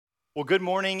Well, good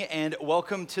morning and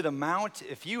welcome to the Mount.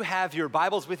 If you have your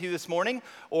Bibles with you this morning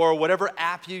or whatever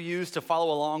app you use to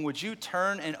follow along, would you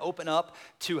turn and open up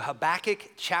to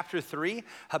Habakkuk chapter 3?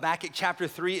 Habakkuk chapter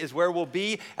 3 is where we'll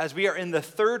be as we are in the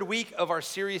third week of our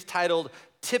series titled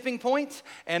Tipping Point.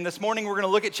 And this morning we're going to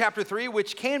look at chapter 3,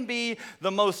 which can be the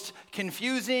most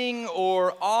confusing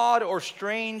or odd or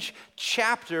strange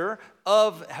chapter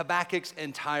of Habakkuk's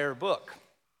entire book.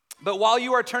 But while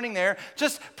you are turning there,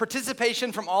 just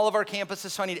participation from all of our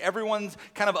campuses, so I need everyone's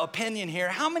kind of opinion here.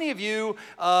 How many of you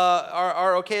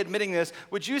are okay admitting this?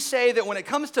 Would you say that when it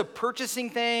comes to purchasing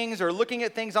things or looking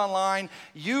at things online,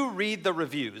 you read the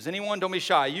reviews? Anyone? Don't be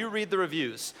shy. You read the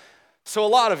reviews. So a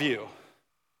lot of you.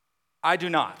 I do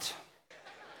not.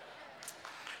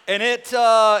 And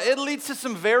it leads to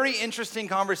some very interesting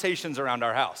conversations around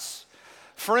our house.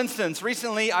 For instance,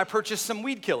 recently I purchased some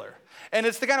weed killer. And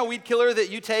it's the kind of weed killer that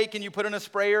you take and you put in a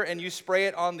sprayer and you spray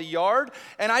it on the yard.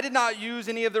 And I did not use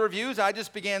any of the reviews. I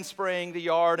just began spraying the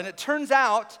yard. And it turns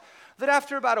out that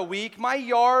after about a week, my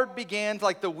yard began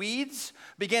to, the weeds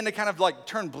began to kind of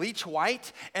turn bleach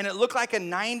white. And it looked like a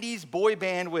 90s boy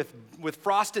band with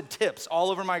frosted tips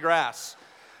all over my grass.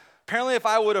 Apparently, if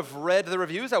I would have read the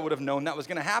reviews, I would have known that was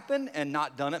going to happen and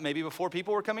not done it maybe before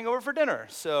people were coming over for dinner.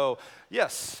 So,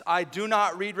 yes, I do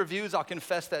not read reviews. I'll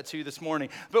confess that to you this morning.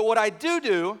 But what I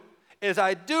do is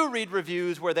I do read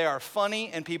reviews where they are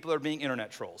funny and people are being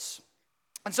internet trolls.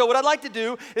 And so what I'd like to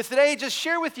do is today just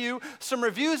share with you some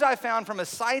reviews I found from a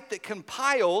site that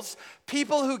compiles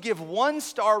people who give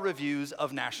 1-star reviews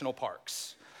of national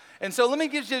parks. And so let me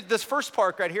give you this first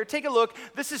park right here. Take a look.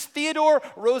 This is Theodore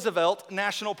Roosevelt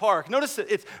National Park. Notice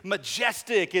that it's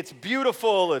majestic, it's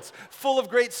beautiful, it's full of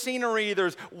great scenery.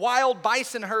 There's wild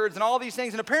bison herds and all these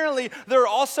things. And apparently there are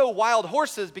also wild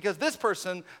horses because this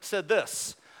person said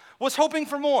this. Was hoping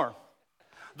for more.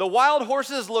 The wild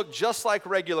horses look just like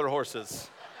regular horses.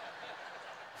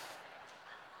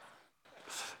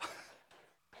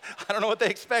 I don't know what they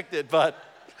expected, but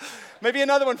maybe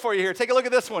another one for you here. Take a look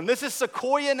at this one. This is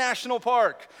Sequoia National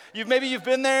Park. Maybe you've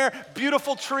been there.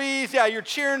 Beautiful trees. Yeah, you're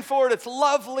cheering for it. It's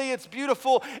lovely. It's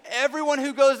beautiful. Everyone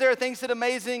who goes there thinks it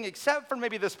amazing, except for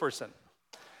maybe this person.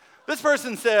 This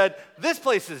person said, this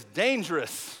place is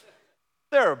dangerous.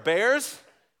 There are bears,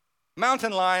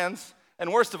 mountain lions,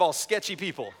 and worst of all, sketchy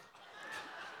people.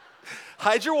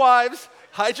 Hide your wives,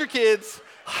 hide your kids,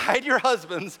 hide your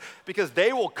husbands, because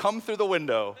they will come through the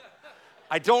window.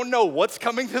 I don't know what's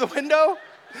coming through the window.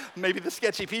 Maybe the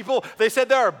sketchy people. They said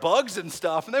there are bugs and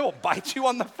stuff, and they will bite you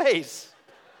on the face.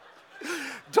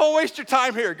 Don't waste your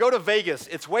time here. Go to Vegas.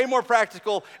 It's way more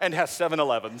practical and has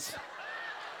 7-Elevens.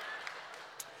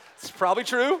 It's probably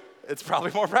true. It's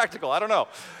probably more practical. I don't know.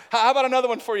 How about another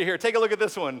one for you here? Take a look at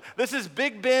this one. This is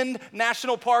Big Bend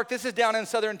National Park. This is down in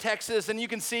southern Texas, and you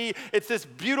can see it's this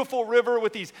beautiful river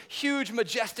with these huge,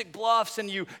 majestic bluffs, and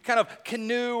you kind of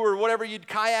canoe or whatever, you'd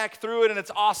kayak through it, and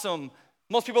it's awesome.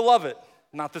 Most people love it.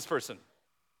 Not this person.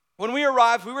 When we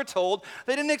arrived, we were told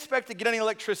they didn't expect to get any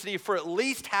electricity for at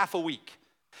least half a week.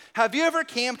 Have you ever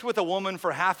camped with a woman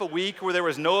for half a week where there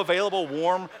was no available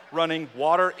warm running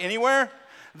water anywhere?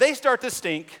 They start to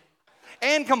stink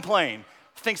and complain.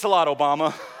 Thanks a lot,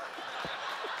 Obama.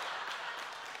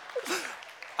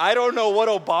 I don't know what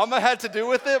Obama had to do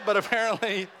with it, but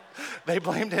apparently they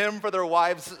blamed him for their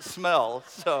wives' smell.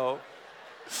 So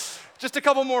just a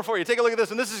couple more for you. Take a look at this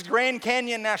one. This is Grand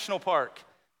Canyon National Park.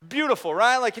 Beautiful,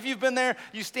 right? If you've been there,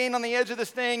 you stand on the edge of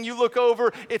this thing, you look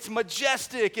over, it's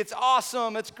majestic, it's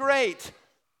awesome, it's great.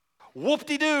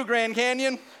 Whoop-de-doo, Grand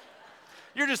Canyon.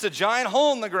 You're just a giant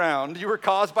hole in the ground. You were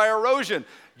caused by erosion.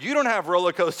 You don't have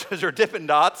roller coasters or Dippin'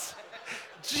 Dots.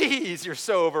 Jeez, you're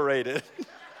so overrated.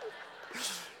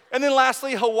 And then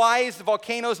lastly, Hawaii's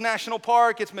Volcanoes National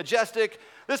Park. It's majestic.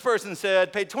 This person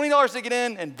said, paid $20 to get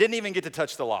in and didn't even get to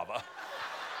touch the lava.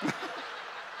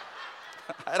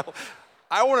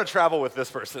 I want to travel with this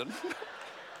person.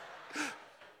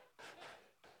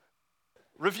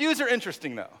 Reviews are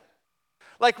interesting, though.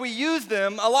 We use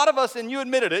them, a lot of us, and you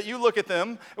admitted it, you look at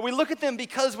them, and we look at them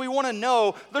because we want to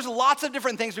know. There's lots of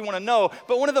different things we want to know,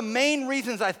 but one of the main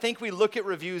reasons I think we look at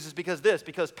reviews is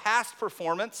because past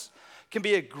performance can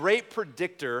be a great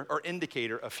predictor or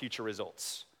indicator of future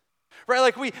results.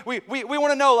 Right? We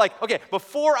want to know, okay,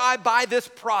 before I buy this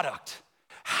product,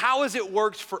 how has it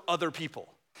worked for other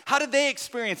people? How did they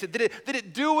experience it? Did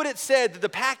it do what it said? Did the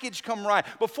package come right?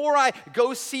 Before I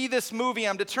go see this movie,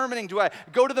 I'm determining, do I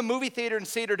go to the movie theater and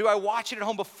see it, or do I watch it at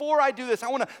home? Before I do this, I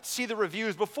want to see the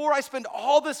reviews. Before I spend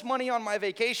all this money on my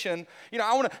vacation,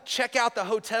 I want to check out the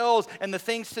hotels and the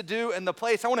things to do and the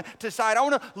place. I want to decide. I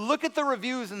want to look at the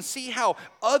reviews and see how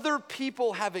other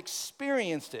people have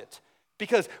experienced it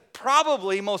Because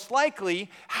probably, most likely,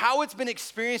 how it's been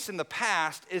experienced in the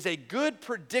past is a good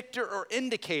predictor or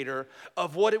indicator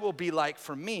of what it will be like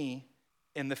for me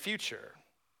in the future.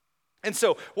 And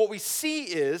so what we see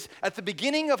is, at the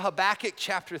beginning of Habakkuk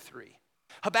chapter 3,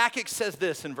 Habakkuk says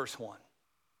this in verse 1.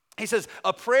 He says,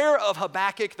 a prayer of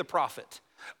Habakkuk the prophet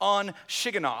on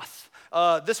Shigionoth.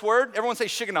 This word, everyone say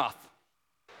Shigionoth.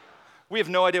 We have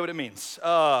no idea what it means.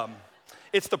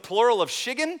 It's the plural of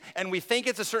Shiggin, and we think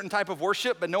it's a certain type of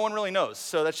worship, but no one really knows.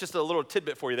 So that's just a little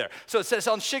tidbit for you there. So it says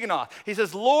on Shigionoth, he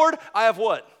says, Lord, I have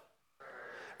what?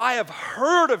 I have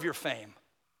heard of your fame.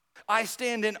 I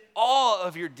stand in awe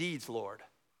of your deeds, Lord.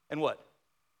 And what?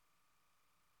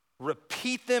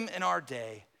 Repeat them in our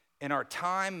day. In our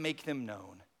time, make them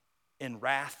known. In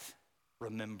wrath,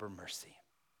 remember mercy.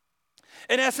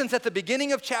 In essence, at the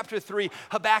beginning of chapter 3,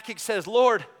 Habakkuk says,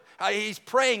 Lord, he's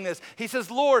praying this. He says,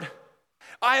 Lord,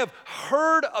 I have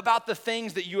heard about the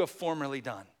things that you have formerly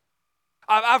done.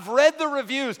 I've read the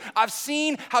reviews. I've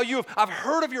seen how I've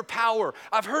heard of your power.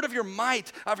 I've heard of your might.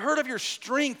 I've heard of your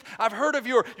strength. I've heard of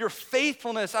your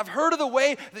faithfulness. I've heard of the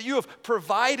way that you have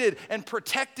provided and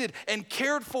protected and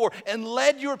cared for and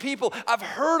led your people. I've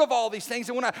heard of all these things.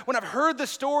 And when I've heard the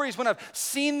stories, when I've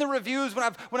seen the reviews,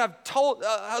 when I've told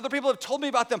other people have told me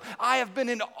about them, I have been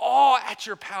in awe at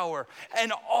your power,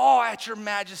 in awe at your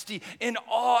majesty, in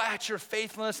awe at your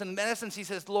faithfulness. And in essence, he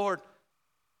says, Lord,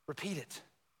 repeat it.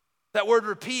 That word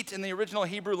repeat in the original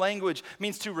Hebrew language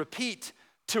means to repeat,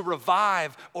 to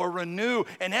revive, or renew.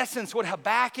 In essence, what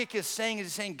Habakkuk is saying is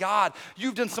he's saying, God,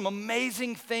 you've done some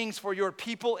amazing things for your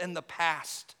people in the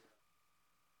past.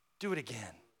 Do it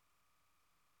again.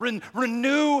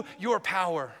 Renew your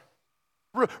power.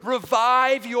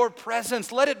 Revive your presence.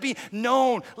 Let it be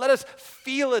known. Let us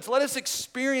feel it. Let us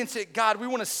experience it. God, we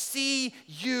want to see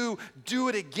you do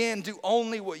it again. Do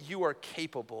only what you are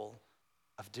capable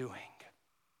of doing.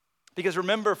 Because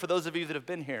remember, for those of you that have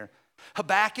been here,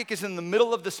 Habakkuk is in the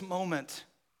middle of this moment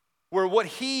where what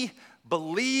he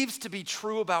believes to be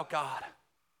true about God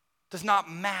does not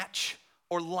match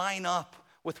or line up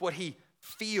with what he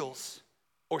feels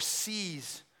or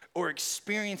sees or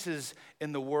experiences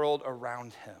in the world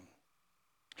around him.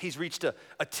 He's reached a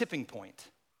tipping point.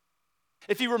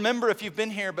 If you remember, if you've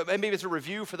been here, but maybe it's a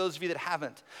review for those of you that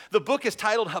haven't. The book is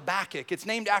titled Habakkuk. It's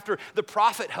named after the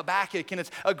prophet Habakkuk, and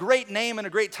it's a great name and a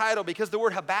great title because the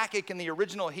word Habakkuk in the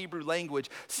original Hebrew language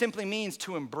simply means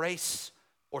to embrace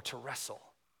or to wrestle.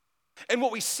 And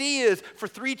what we see is, for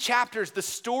 3 chapters, the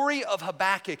story of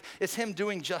Habakkuk is him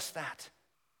doing just that.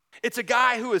 It's a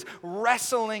guy who is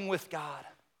wrestling with God.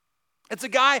 It's a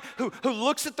guy who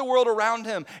looks at the world around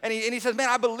him, and he says, man,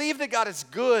 I believe that God is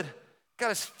good. God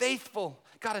is faithful,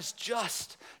 God is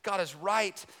just, God is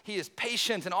right, he is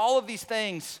patient, and all of these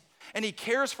things, and he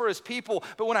cares for his people.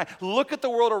 But when I look at the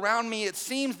world around me, it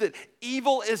seems that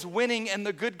evil is winning and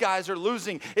the good guys are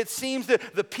losing. It seems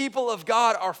that the people of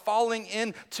God are falling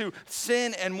into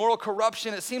sin and moral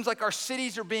corruption. It seems like our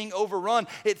cities are being overrun.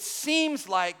 It seems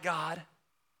like, God,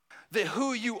 that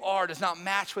who you are does not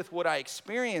match with what I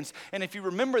experience. And if you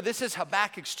remember, this is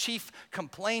Habakkuk's chief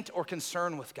complaint or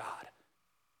concern with God.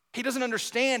 He doesn't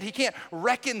understand, he can't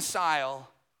reconcile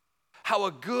how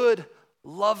a good,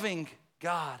 loving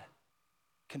God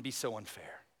can be so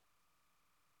unfair.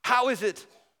 How is it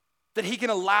that he can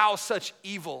allow such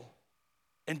evil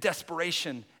and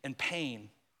desperation and pain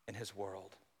in his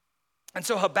world? And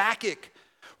so Habakkuk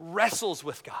wrestles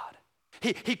with God.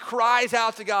 He cries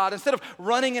out to God. Instead of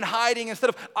running and hiding, instead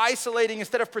of isolating,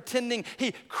 instead of pretending,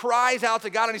 he cries out to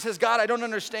God and he says, God, I don't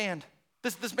understand.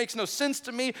 This makes no sense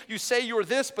to me. You say you're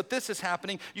this, but this is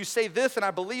happening. You say this, and I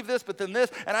believe this, but then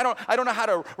this, and I don't know how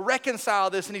to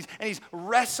reconcile this. And he's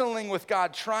wrestling with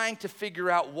God, trying to figure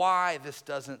out why this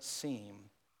doesn't seem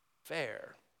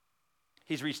fair.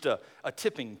 He's reached a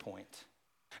tipping point.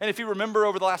 And if you remember,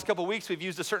 over the last couple of weeks, we've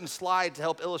used a certain slide to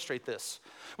help illustrate this.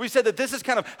 We said that this is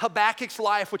kind of Habakkuk's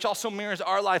life, which also mirrors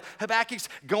our life. Habakkuk's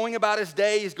going about his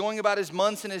day, he's going about his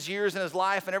months and his years and his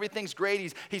life, and everything's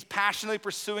great. He's passionately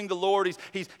pursuing the Lord.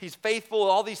 He's faithful,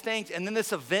 all these things, and then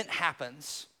this event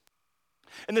happens.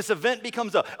 And this event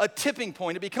becomes a tipping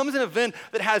point. It becomes an event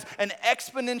that has an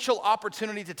exponential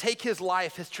opportunity to take his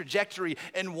life, his trajectory,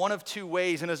 in one of 2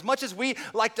 ways. And as much as we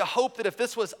like to hope that if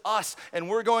this was us and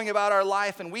we're going about our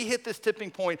life and we hit this tipping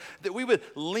point, that we would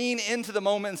lean into the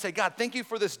moment and say, God, thank you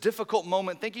for this difficult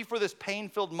moment. Thank you for this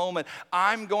pain-filled moment.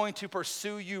 I'm going to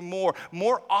pursue you more.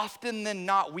 More often than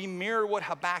not, we mirror what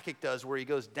Habakkuk does, where he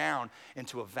goes down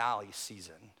into a valley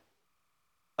season.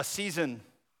 A season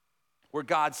where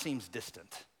God seems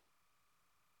distant.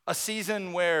 A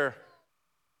season where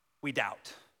we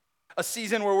doubt. A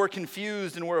season where we're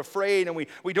confused and we're afraid and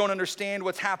we don't understand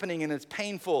what's happening and it's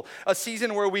painful. A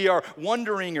season where we are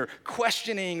wondering or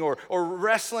questioning or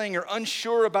wrestling or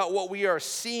unsure about what we are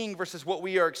seeing versus what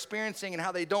we are experiencing and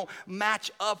how they don't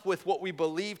match up with what we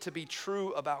believe to be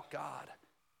true about God.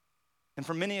 And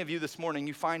for many of you this morning,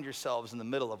 you find yourselves in the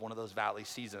middle of one of those valley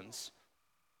seasons.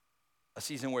 A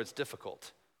season where it's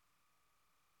difficult.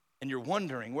 And you're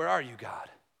wondering, where are you, God?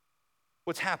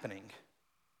 What's happening?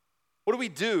 What do we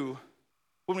do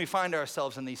when we find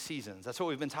ourselves in these seasons? That's what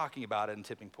we've been talking about in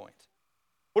Tipping Point.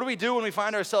 What do we do when we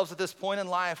find ourselves at this point in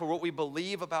life where what we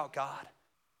believe about God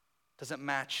doesn't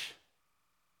match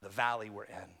the valley we're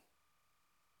in?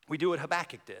 We do what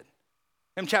Habakkuk did.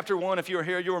 In chapter 1, if you were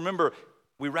here, you'll remember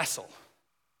we wrestle.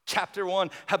 Chapter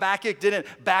 1, Habakkuk didn't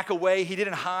back away. He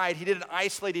didn't hide. He didn't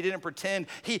isolate. He didn't pretend.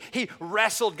 He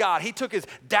wrestled God. He took his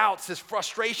doubts, his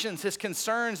frustrations, his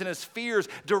concerns, and his fears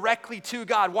directly to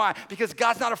God. Why? Because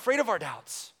God's not afraid of our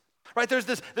doubts. Right? There's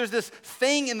this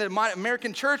thing in the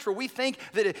American church where we think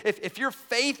that if your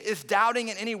faith is doubting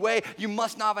in any way, you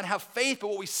must not even have faith. But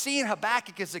what we see in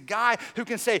Habakkuk is a guy who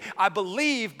can say, I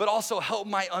believe, but also help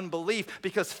my unbelief,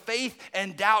 because faith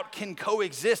and doubt can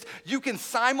coexist. You can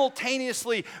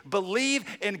simultaneously believe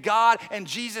in God and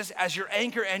Jesus as your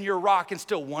anchor and your rock and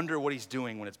still wonder what he's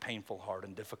doing when it's painful, hard,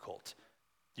 and difficult.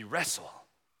 You wrestle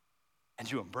and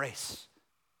you embrace.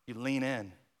 You lean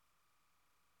in.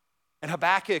 And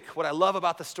Habakkuk, what I love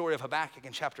about the story of Habakkuk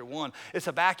in chapter 1 is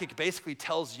Habakkuk basically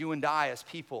tells you and I as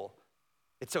people,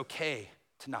 it's okay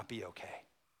to not be okay.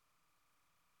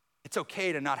 It's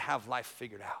okay to not have life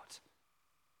figured out.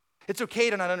 It's okay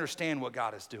to not understand what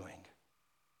God is doing.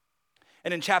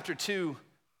 And in chapter 2,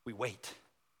 we wait.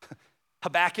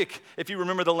 Habakkuk, if you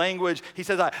remember the language, he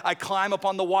says, I climb up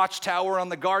on the watchtower, on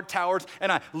the guard towers,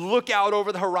 and I look out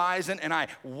over the horizon and I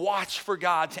watch for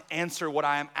God to answer what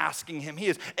I am asking him. He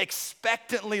is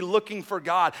expectantly looking for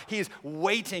God. He is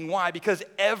waiting. Why? Because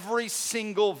every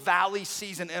single valley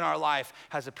season in our life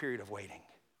has a period of waiting.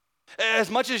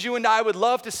 As much as you and I would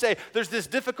love to say, there's this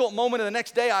difficult moment and the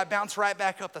next day I bounce right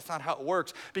back up, that's not how it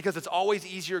works, because it's always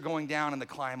easier going down and the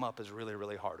climb up is really,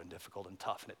 really hard and difficult and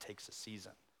tough, and it takes a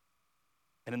season.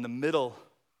 And in the middle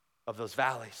of those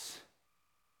valleys,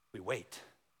 we wait.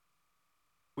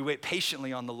 We wait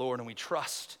patiently on the Lord and we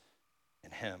trust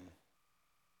in him.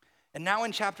 And now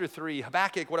in chapter 3,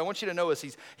 Habakkuk, what I want you to know is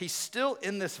he's still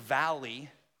in this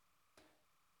valley,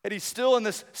 and he's still in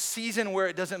this season where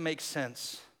it doesn't make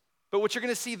sense. But what you're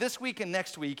going to see this week and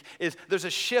next week is there's a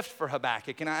shift for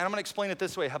Habakkuk. And I'm going to explain it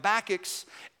this way. Habakkuk's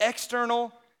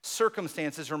external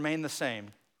circumstances remain the same,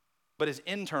 but his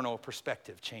internal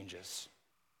perspective changes.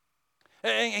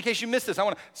 In case you missed this, I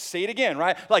want to say it again,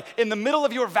 right? Like in the middle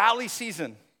of your valley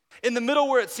season, in the middle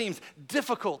where it seems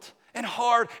difficult and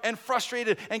hard and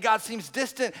frustrated and God seems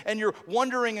distant and you're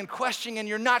wondering and questioning and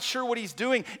you're not sure what he's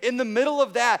doing, in the middle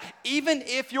of that, even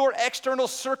if your external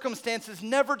circumstances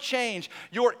never change,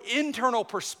 your internal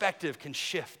perspective can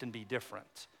shift and be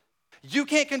different. You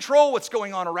can't control what's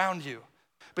going on around you,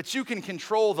 but you can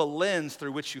control the lens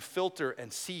through which you filter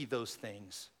and see those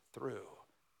things through.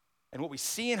 And what we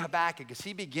see in Habakkuk is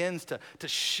he begins to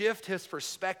shift his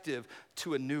perspective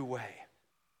to a new way.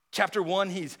 Chapter 1,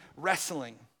 he's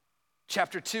wrestling.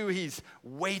 Chapter 2, he's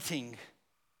waiting.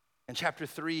 And chapter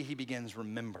 3, he begins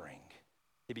remembering.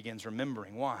 He begins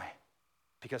remembering. Why?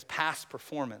 Because past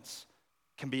performance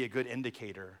can be a good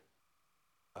indicator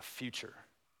of future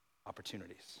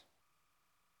opportunities.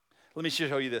 Let me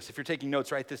show you this. If you're taking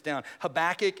notes, write this down.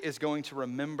 Habakkuk is going to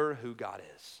remember who God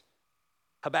is.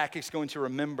 Habakkuk's going to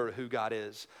remember who God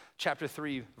is. Chapter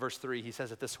 3, verse 3, he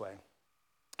says it this way.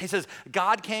 He says,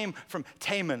 God came from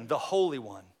Teman, the Holy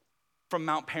One, from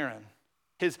Mount Paran.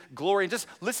 His glory, and just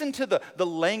listen to the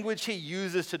language he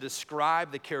uses to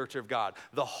describe the character of God.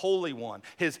 The Holy One,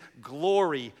 his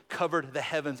glory covered the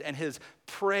heavens, and his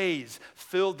praise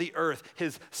filled the earth.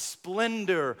 His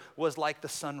splendor was like the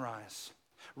sunrise.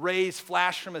 Rays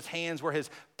flashed from his hands where his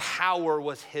power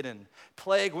was hidden.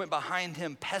 Plague went behind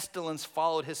him. Pestilence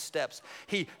followed his steps.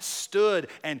 He stood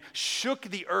and shook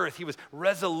the earth. He was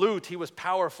resolute. He was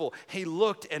powerful. He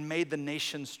looked and made the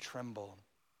nations tremble.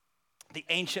 The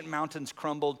ancient mountains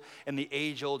crumbled and the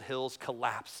age-old hills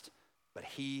collapsed, but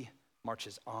he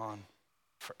marches on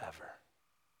forever.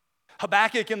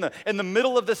 Habakkuk in the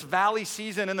middle of this valley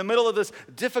season, in the middle of this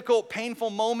difficult,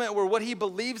 painful moment where what he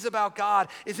believes about God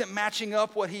isn't matching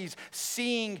up what he's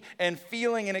seeing and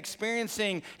feeling and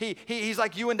experiencing. He's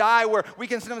like you and I, where we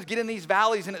can sometimes get in these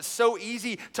valleys and it's so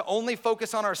easy to only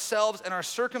focus on ourselves and our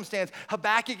circumstance.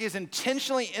 Habakkuk is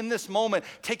intentionally in this moment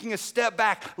taking a step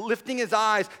back, lifting his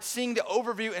eyes, seeing the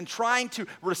overview and trying to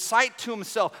recite to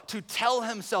himself, to tell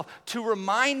himself, to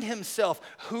remind himself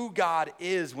who God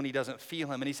is when he doesn't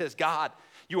feel him. And he says, God,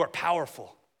 you are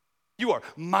powerful. You are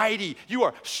mighty. You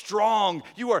are strong.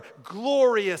 You are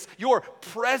glorious. Your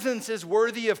presence is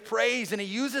worthy of praise. And he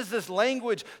uses this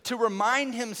language to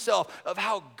remind himself of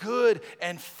how good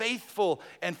and faithful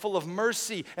and full of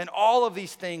mercy and all of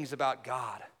these things about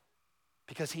God,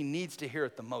 because he needs to hear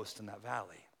it the most in that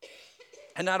valley.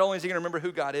 And not only is he going to remember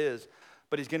who God is,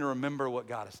 but he's going to remember what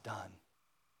God has done.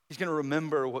 He's going to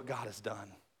remember what God has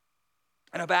done.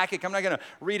 And Habakkuk, I'm not going to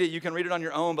read it. You can read it on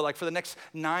your own. But like for the next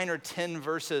 9 or 10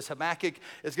 verses, Habakkuk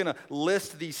is going to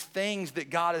list these things that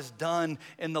God has done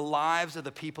in the lives of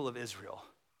the people of Israel.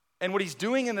 And what he's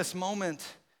doing in this moment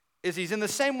is he's in the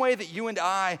same way that you and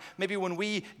I, maybe when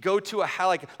we go to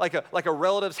like a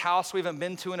relative's house we haven't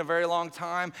been to in a very long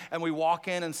time, and we walk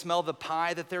in and smell the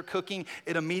pie that they're cooking,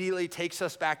 it immediately takes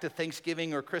us back to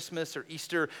Thanksgiving or Christmas or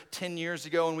Easter 10 years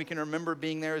ago, and we can remember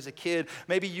being there as a kid.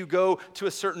 Maybe you go to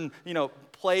a certain,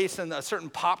 place and a certain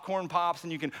popcorn pops,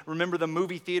 and you can remember the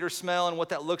movie theater smell and what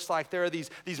that looks like. There are these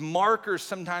markers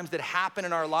sometimes that happen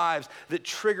in our lives that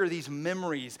trigger these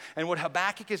memories. And what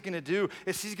Habakkuk is going to do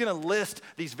is he's going to list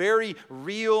these very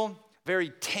real,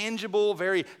 very tangible,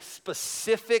 very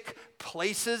specific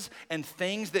places and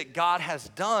things that God has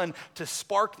done to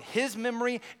spark his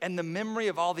memory and the memory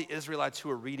of all the Israelites who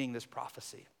are reading this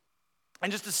prophecy.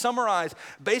 And just to summarize,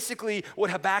 basically what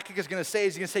Habakkuk is going to say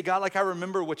is he's going to say, God, like I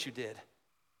remember what you did.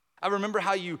 I remember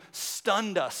how you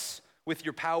stunned us with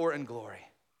your power and glory.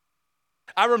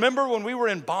 I remember when we were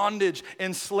in bondage,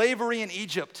 in slavery in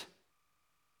Egypt,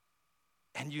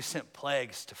 and you sent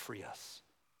plagues to free us.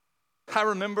 I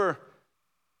remember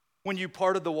when you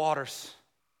parted the waters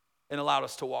and allowed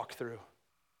us to walk through.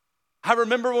 I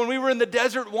remember when we were in the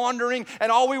desert wandering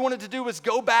and all we wanted to do was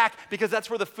go back because that's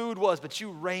where the food was, but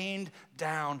you rained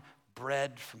down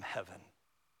bread from heaven.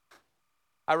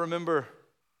 I remember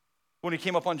when we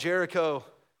came up on Jericho,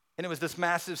 and it was this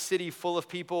massive city full of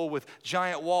people with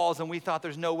giant walls, and we thought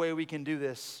there's no way we can do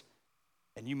this,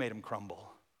 and you made them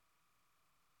crumble.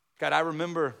 God, I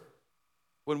remember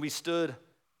when we stood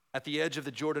at the edge of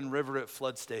the Jordan River at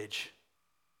flood stage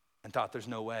and thought there's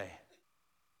no way,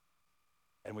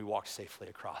 and we walked safely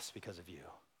across because of you.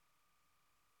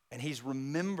 And he's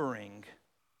remembering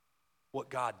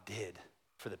what God did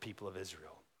for the people of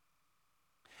Israel.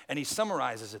 And he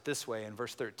summarizes it this way in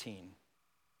verse 13.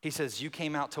 He says, you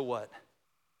came out to what?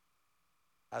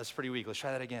 That was pretty weak. Let's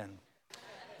try that again.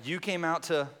 You came out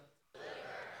to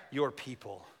your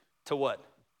people. To what?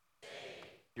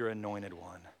 Your anointed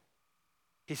one.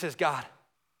 He says, God,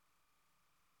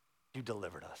 you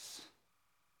delivered us.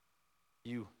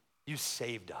 You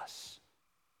saved us.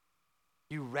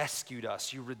 You rescued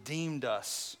us. You redeemed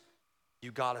us.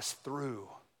 You got us through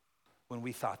when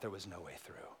we thought there was no way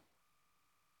through.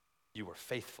 You were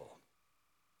faithful.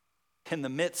 In the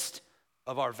midst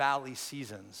of our valley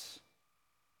seasons,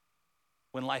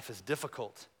 when life is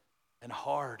difficult and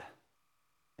hard,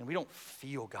 and we don't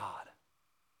feel God,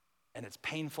 and it's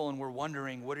painful, and we're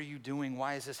wondering, what are you doing?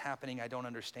 Why is this happening? I don't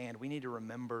understand. We need to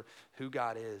remember who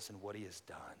God is and what he has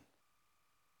done.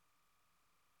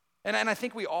 And I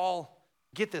think we all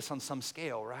get this on some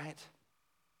scale, right?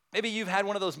 Maybe you've had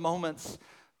one of those moments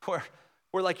where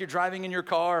like you're driving in your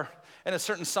car and a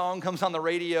certain song comes on the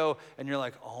radio and you're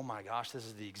like, oh my gosh, this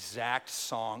is the exact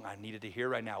song I needed to hear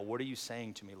right now. What are you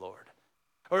saying to me, Lord?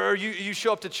 Or you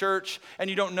show up to church and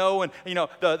you don't know, and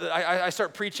I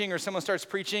start preaching or someone starts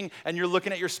preaching and you're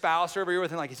looking at your spouse or whoever you're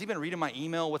with and like, has he been reading my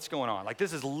email? What's going on? Like,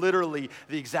 this is literally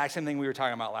the exact same thing we were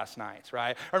talking about last night,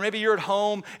 right? Or maybe you're at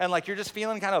home and like you're just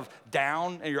feeling kind of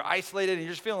down and you're isolated and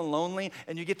you're just feeling lonely,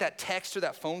 and you get that text or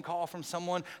that phone call from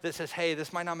someone that says, hey,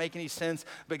 this might not make any sense,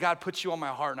 but God put you on my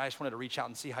heart and I just wanted to reach out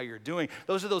and see how you're doing.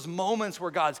 Those are those moments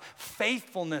where God's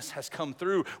faithfulness has come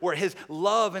through, where his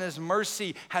love and his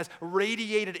mercy has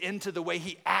radiated into the way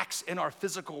he acts in our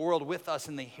physical world with us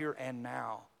in the here and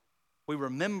now. We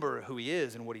remember who he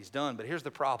is and what he's done, but here's the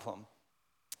problem.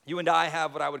 You and I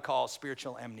have what I would call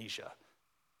spiritual amnesia.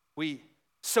 We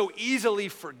so easily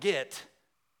forget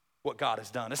what God has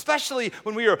done, especially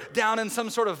when we are down in some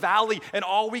sort of valley and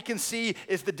all we can see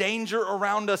is the danger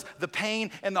around us, the pain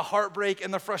and the heartbreak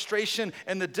and the frustration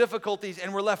and the difficulties,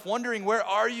 and we're left wondering, where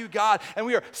are you, God? And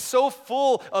we are so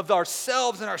full of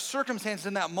ourselves and our circumstances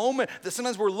in that moment that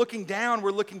sometimes we're looking down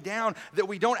that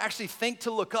we don't actually think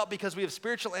to look up because we have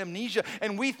spiritual amnesia,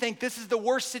 and we think this is the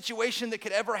worst situation that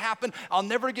could ever happen. I'll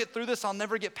never get through this. I'll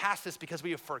never get past this, because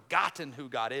we have forgotten who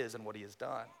God is and what he has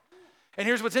done. And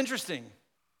here's what's interesting.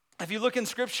 If you look in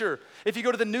Scripture, if you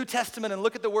go to the New Testament and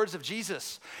look at the words of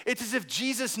Jesus, it's as if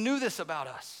Jesus knew this about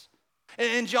us.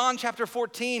 In John chapter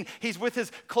 14, he's with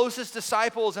his closest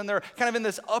disciples, and they're kind of in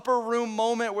this upper room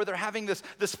moment where they're having this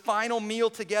final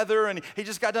meal together, and he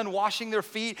just got done washing their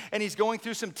feet, and he's going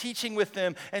through some teaching with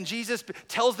them, and Jesus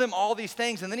tells them all these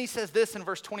things, and then he says this in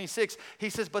verse 26.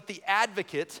 He says, "But the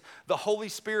advocate, the Holy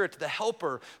Spirit, the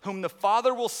helper, whom the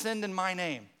Father will send in my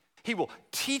name, he will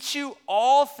teach you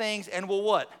all things and will"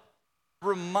 what?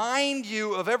 "Remind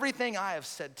you of everything I have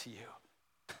said to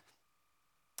you."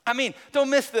 I mean, don't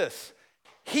miss this.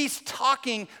 He's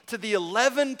talking to the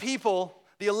 11 people,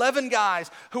 the 11 guys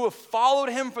who have followed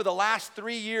him for the last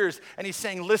 3 years, and he's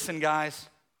saying, listen, guys,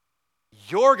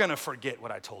 you're gonna forget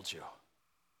what I told you.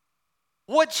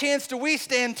 What chance do we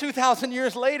stand 2,000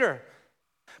 years later?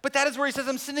 But that is where he says,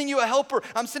 I'm sending you a helper.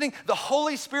 I'm sending the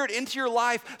Holy Spirit into your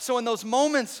life. So in those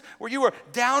moments where you are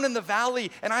down in the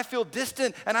valley and I feel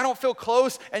distant and I don't feel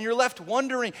close and you're left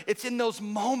wondering, it's in those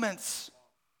moments,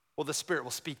 well, the Spirit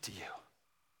will speak to you.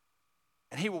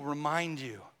 And he will remind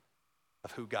you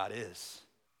of who God is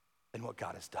and what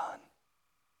God has done.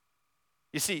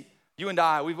 You see, you and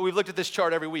I, we've looked at this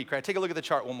chart every week, right? Take a look at the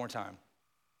chart one more time.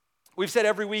 We've said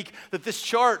every week that this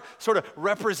chart sort of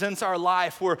represents our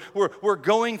life. We're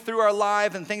going through our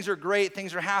life and things are great,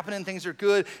 things are happening, things are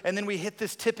good, and then we hit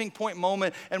this tipping point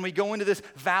moment and we go into this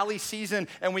valley season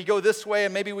and we go this way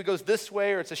and maybe we go this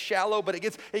way, or it's a shallow, but it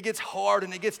gets hard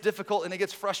and it gets difficult and it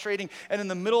gets frustrating, and in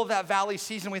the middle of that valley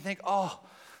season we think, oh,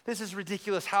 this is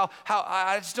ridiculous. How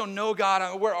I just don't know,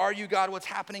 God. Where are you, God? What's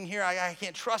happening here? I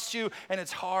can't trust you, and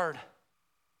it's hard.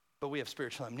 But we have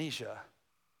spiritual amnesia.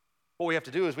 What we have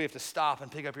to do is we have to stop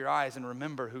and pick up your eyes and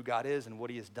remember who God is and what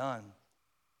he has done.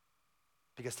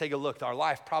 Because take a look, our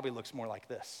life probably looks more like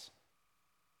this.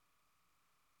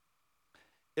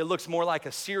 It looks more like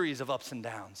a series of ups and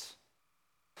downs.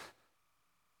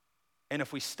 And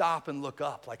if we stop and look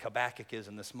up like Habakkuk is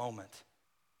in this moment,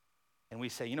 and we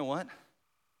say, you know what?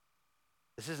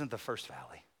 This isn't the first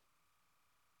valley.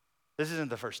 This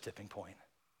isn't the first tipping point.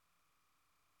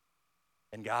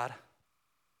 And God,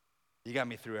 you got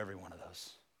me through every one of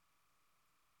those.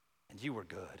 And you were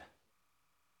good.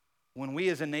 When we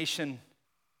as a nation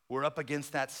were up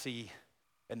against that sea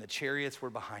and the chariots were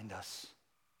behind us,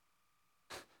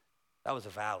 that was a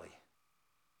valley,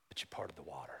 but you parted the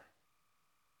water.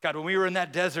 God, when we were in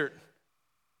that desert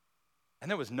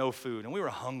and there was no food and we were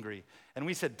hungry and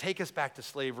we said, take us back to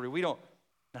slavery, no,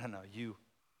 you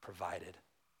provided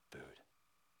food.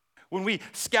 When we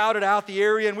scouted out the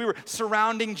area and we were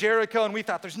surrounding Jericho and we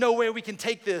thought there's no way we can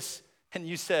take this, and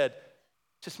you said,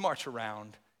 just march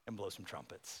around and blow some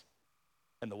trumpets.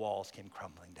 And the walls came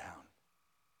crumbling down.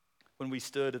 When we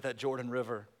stood at that Jordan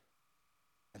River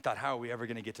and thought, how are we ever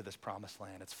going to get to this promised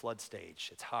land? It's flood stage,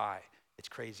 it's high, it's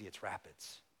crazy, it's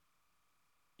rapids.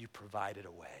 You provided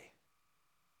a way.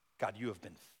 God, you have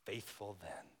been faithful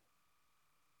then.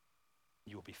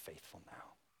 You will be faithful now.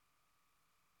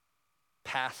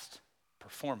 Past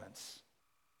performance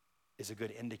is a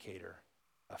good indicator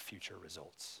of future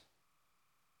results.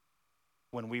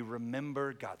 When we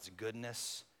remember God's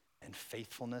goodness and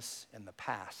faithfulness in the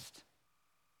past,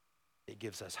 it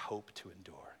gives us hope to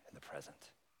endure in the present.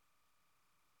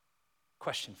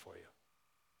 Question for you.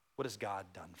 What has God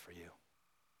done for you?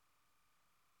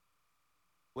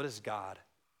 What has God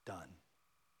done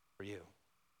for you?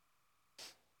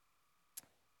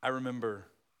 I remember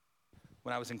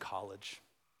when I was in college,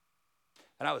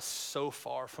 and I was so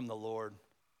far from the Lord,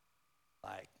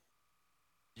 like,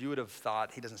 you would have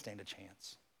thought he doesn't stand a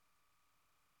chance.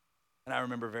 And I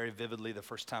remember very vividly the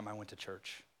first time I went to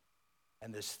church,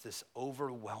 and this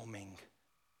overwhelming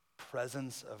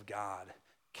presence of God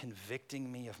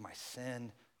convicting me of my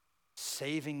sin,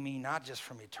 saving me not just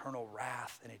from eternal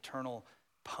wrath and eternal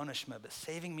punishment, but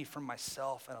saving me from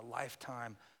myself and a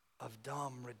lifetime of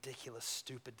dumb, ridiculous,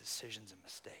 stupid decisions and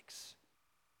mistakes.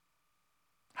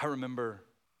 I remember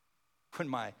when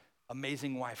my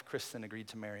amazing wife, Kristen, agreed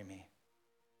to marry me.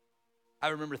 I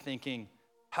remember thinking,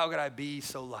 how could I be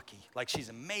so lucky? Like, she's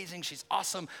amazing, she's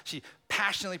awesome, she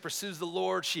passionately pursues the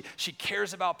Lord. She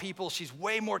cares about people. She's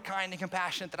way more kind and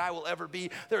compassionate than I will ever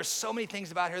be. There are so many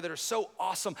things about her that are so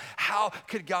awesome. How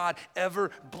could God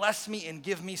ever bless me and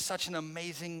give me such an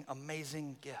amazing,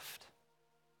 amazing gift?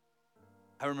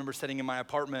 I remember sitting in my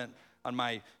apartment on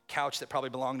my couch that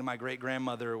probably belonged to my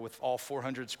great-grandmother with all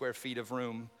 400 square feet of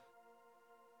room,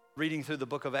 reading through the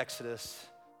book of Exodus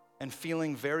and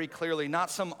feeling very clearly,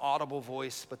 not some audible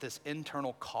voice, but this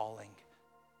internal calling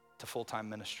to full-time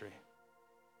ministry.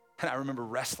 And I remember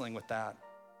wrestling with that.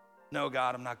 No,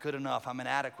 God, I'm not good enough. I'm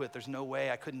inadequate. There's no way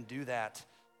I couldn't do that.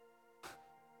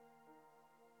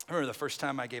 I remember the first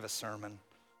time I gave a sermon,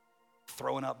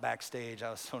 throwing up backstage.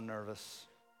 I was so nervous.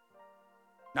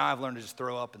 Now I've learned to just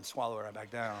throw up and swallow it right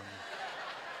back down.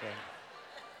 Okay.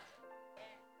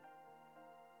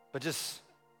 But just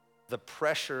the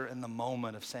pressure in the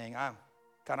moment of saying,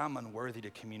 God, I'm unworthy to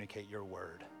communicate your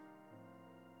word.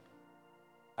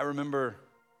 I remember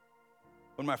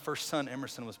when my first son,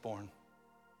 Emerson, was born,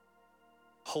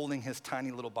 holding his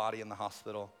tiny little body in the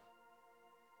hospital,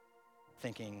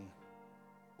 thinking,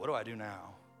 what do I do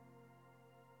now?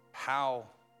 How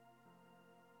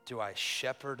do I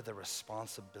shepherd the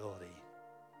responsibility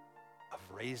of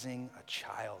raising a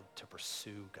child to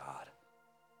pursue God?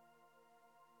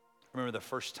 I remember the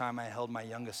first time I held my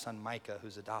youngest son, Micah,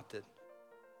 who's adopted.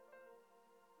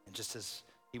 And just as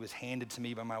he was handed to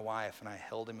me by my wife and I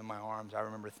held him in my arms, I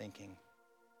remember thinking,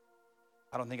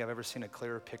 I don't think I've ever seen a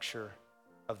clearer picture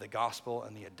of the gospel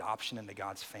and the adoption into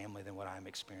God's family than what I'm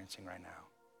experiencing right now.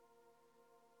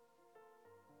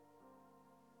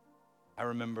 I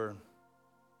remember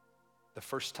the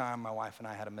first time my wife and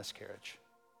I had a miscarriage.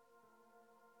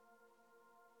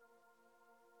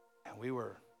 And we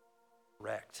were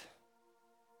wrecked.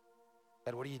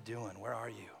 God, what are you doing? Where are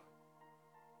you?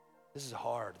 This is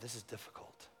hard. This is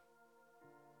difficult.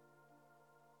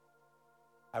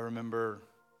 I remember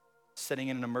sitting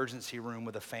in an emergency room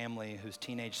with a family whose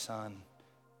teenage son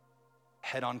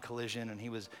head-on collision, and he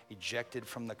was ejected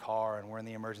from the car, and we're in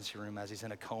the emergency room as he's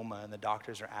in a coma, and the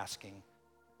doctors are asking,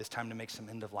 it's time to make some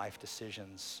end-of-life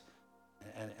decisions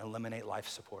and eliminate life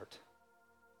support.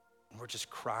 And we're just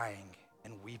crying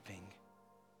and weeping,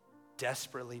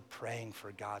 desperately praying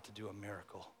for God to do a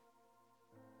miracle.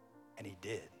 And he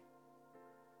did.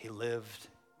 He lived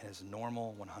in his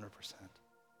normal 100%.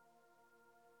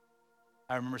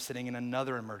 I remember sitting in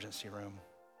another emergency room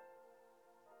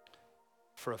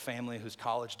for a family whose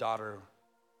college daughter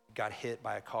got hit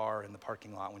by a car in the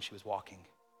parking lot when she was walking.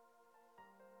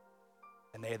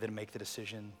 And they had to make the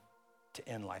decision to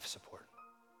end life support.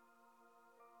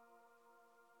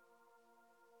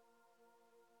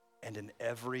 And in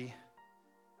every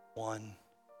one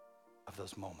of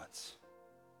those moments,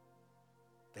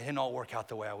 they didn't all work out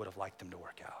the way I would have liked them to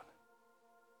work out.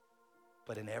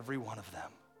 But in every one of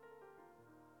them,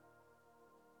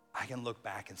 I can look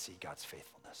back and see God's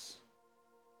faithfulness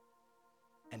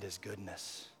and his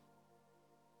goodness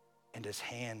and his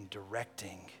hand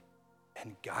directing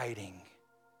and guiding,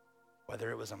 whether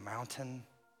it was a mountain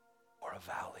or a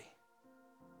valley.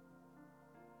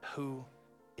 Who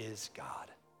is God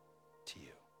to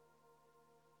you?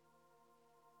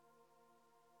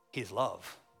 He is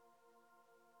love.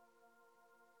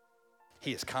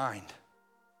 He is kind.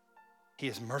 He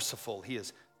is merciful. He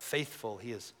is faithful.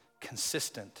 He is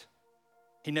consistent.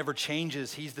 He never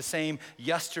changes. He's the same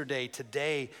yesterday,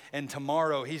 today, and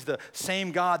tomorrow. He's the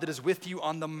same God that is with you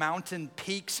on the mountain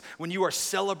peaks when you are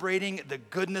celebrating the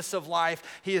goodness of life.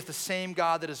 He is the same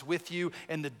God that is with you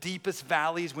in the deepest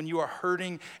valleys when you are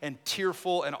hurting and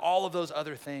tearful and all of those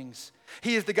other things.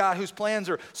 He is the God whose plans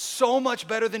are so much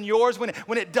better than yours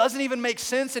when it doesn't even make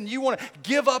sense and you want to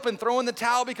give up and throw in the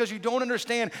towel because you don't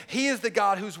understand. He is the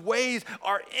God whose ways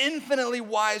are infinitely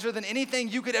wiser than anything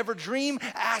you could ever dream,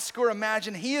 ask, or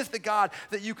imagine. He is the God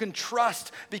that you can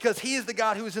trust because he is the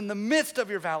God who is in the midst of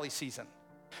your valley season.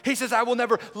 He says, I will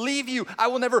never leave you. I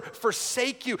will never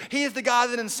forsake you. He is the God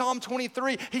that in Psalm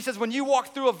 23, he says, when you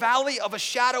walk through a valley of a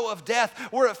shadow of death,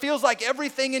 where it feels like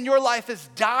everything in your life is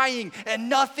dying and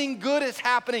nothing good is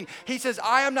happening, he says,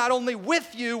 I am not only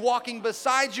with you, walking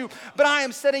beside you, but I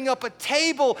am setting up a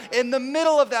table in the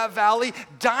middle of that valley,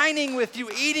 dining with you,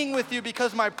 eating with you,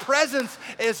 because my presence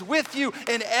is with you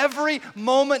in every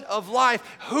moment of life.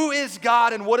 Who is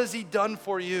God and what has he done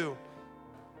for you?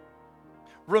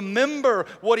 Remember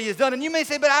what he has done. And you may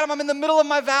say, but Adam, I'm in the middle of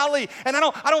my valley and I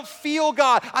don't feel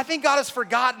God. I think God has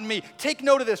forgotten me. Take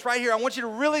note of this right here. I want you to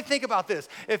really think about this.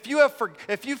 If you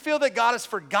feel that God has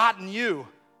forgotten you,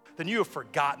 then you have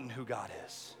forgotten who God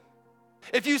is.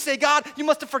 If you say, God, you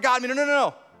must have forgotten me.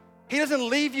 No. He doesn't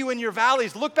leave you in your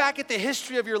valleys. Look back at the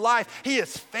history of your life. He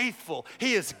is faithful,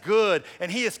 He is good, and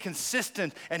He is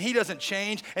consistent, and He doesn't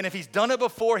change. And if He's done it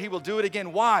before, He will do it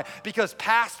again. Why? Because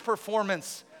past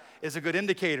performance is a good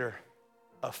indicator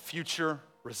of future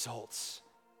results.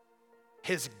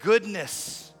 His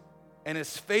goodness and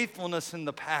His faithfulness in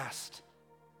the past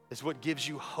is what gives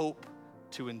you hope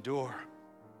to endure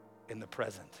in the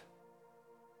present.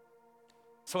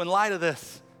 So in light of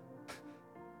this,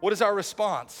 what is our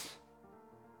response?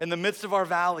 In the midst of our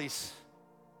valleys,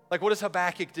 like what does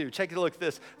Habakkuk do? Take a look at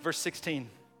this, verse 16.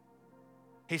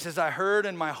 He says, I heard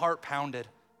and my heart pounded.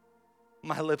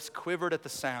 My lips quivered at the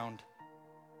sound.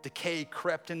 Decay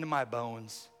crept into my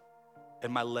bones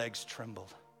and my legs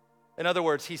trembled. In other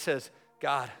words, he says,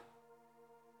 God,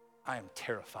 I am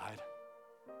terrified.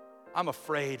 I'm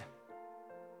afraid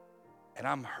and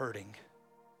I'm hurting.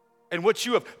 And what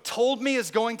you have told me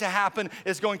is going to happen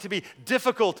is going to be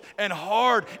difficult and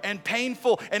hard and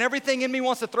painful. And everything in me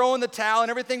wants to throw in the towel and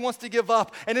everything wants to give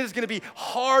up. And it is going to be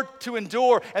hard to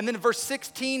endure. And then verse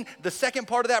 16, the second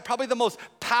part of that, probably the most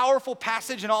powerful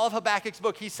passage in all of Habakkuk's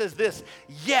book, he says this,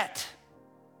 Yet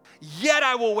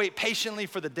I will wait patiently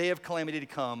for the day of calamity to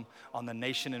come on the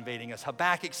nation invading us.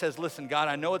 Habakkuk says, listen, God,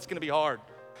 I know it's going to be hard.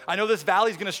 I know this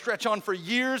valley is going to stretch on for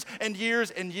years and years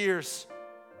and years.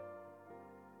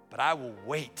 But I will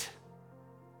wait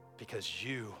because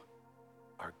you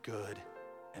are good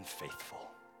and faithful.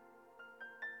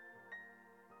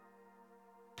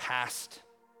 Past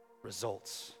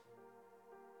results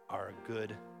are a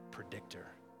good predictor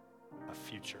of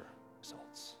future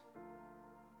results.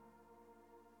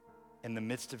 In the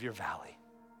midst of your valley,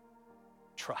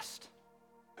 trust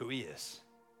who He is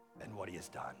and what He has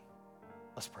done.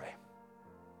 Let's pray.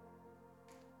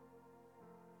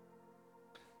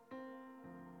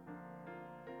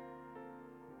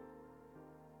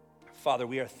 Father,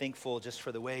 we are thankful just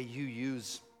for the way you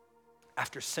use,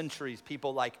 after centuries,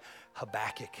 people like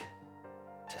Habakkuk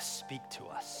to speak to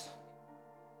us.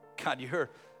 God, your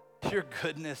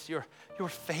goodness, your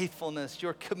faithfulness,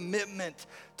 your commitment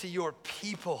to your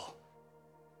people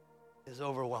is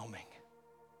overwhelming.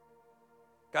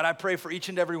 God, I pray for each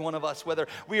and every one of us, whether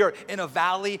we are in a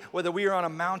valley, whether we are on a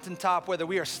mountaintop, whether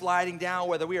we are sliding down,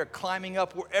 whether we are climbing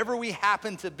up, wherever we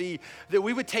happen to be, that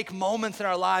we would take moments in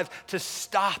our lives to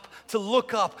stop, to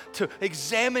look up, to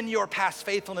examine your past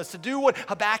faithfulness, to do what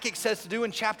Habakkuk says to do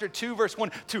in chapter 2, verse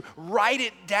 1, to write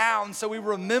it down so we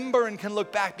remember and can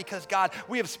look back because, God,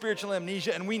 we have spiritual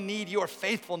amnesia and we need your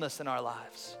faithfulness in our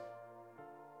lives.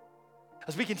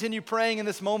 As we continue praying in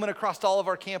this moment across all of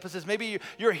our campuses, maybe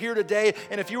you're here today,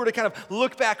 and if you were to kind of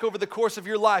look back over the course of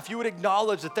your life, you would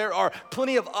acknowledge that there are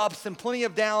plenty of ups and plenty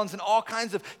of downs and all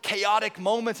kinds of chaotic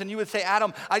moments, and you would say,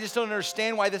 Adam, I just don't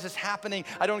understand why this is happening.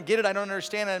 I don't get it. I don't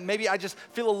understand it. And maybe I just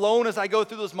feel alone as I go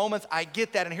through those moments. I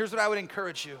get that, and here's what I would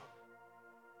encourage you.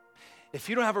 If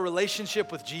you don't have a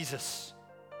relationship with Jesus,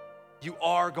 you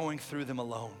are going through them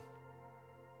alone.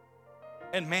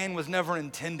 And man was never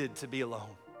intended to be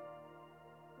alone.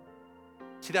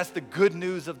 See, that's the good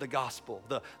news of the gospel.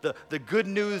 The good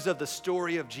news of the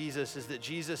story of Jesus is that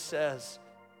Jesus says,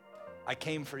 I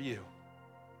came for you.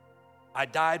 I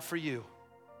died for you.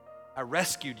 I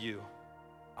rescued you.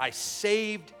 I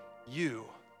saved you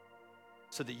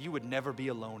so that you would never be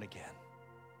alone again.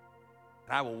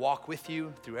 And I will walk with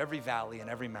you through every valley and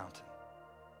every mountain.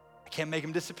 I can't make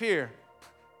them disappear,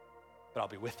 but I'll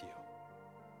be with you.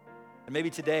 And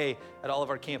maybe today at all of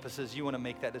our campuses, you want to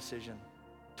make that decision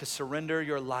to surrender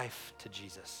your life to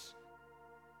Jesus.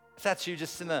 If that's you,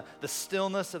 just in the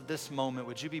stillness of this moment,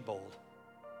 would you be bold?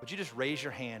 Would you just raise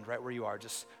your hand right where you are?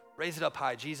 Just raise it up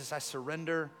high. Jesus, I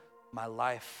surrender my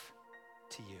life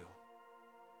to you.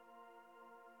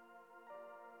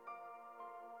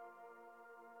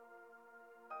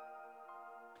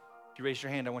 If you raise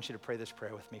your hand, I want you to pray this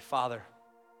prayer with me. Father,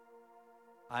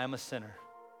 I am a sinner.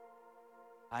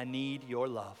 I need your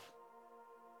love.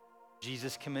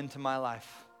 Jesus, come into my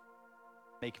life.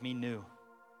 Make me new.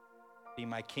 Be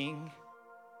my King.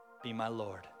 Be my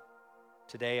Lord.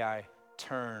 Today I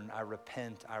turn, I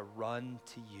repent, I run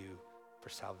to you for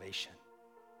salvation.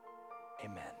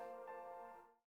 Amen.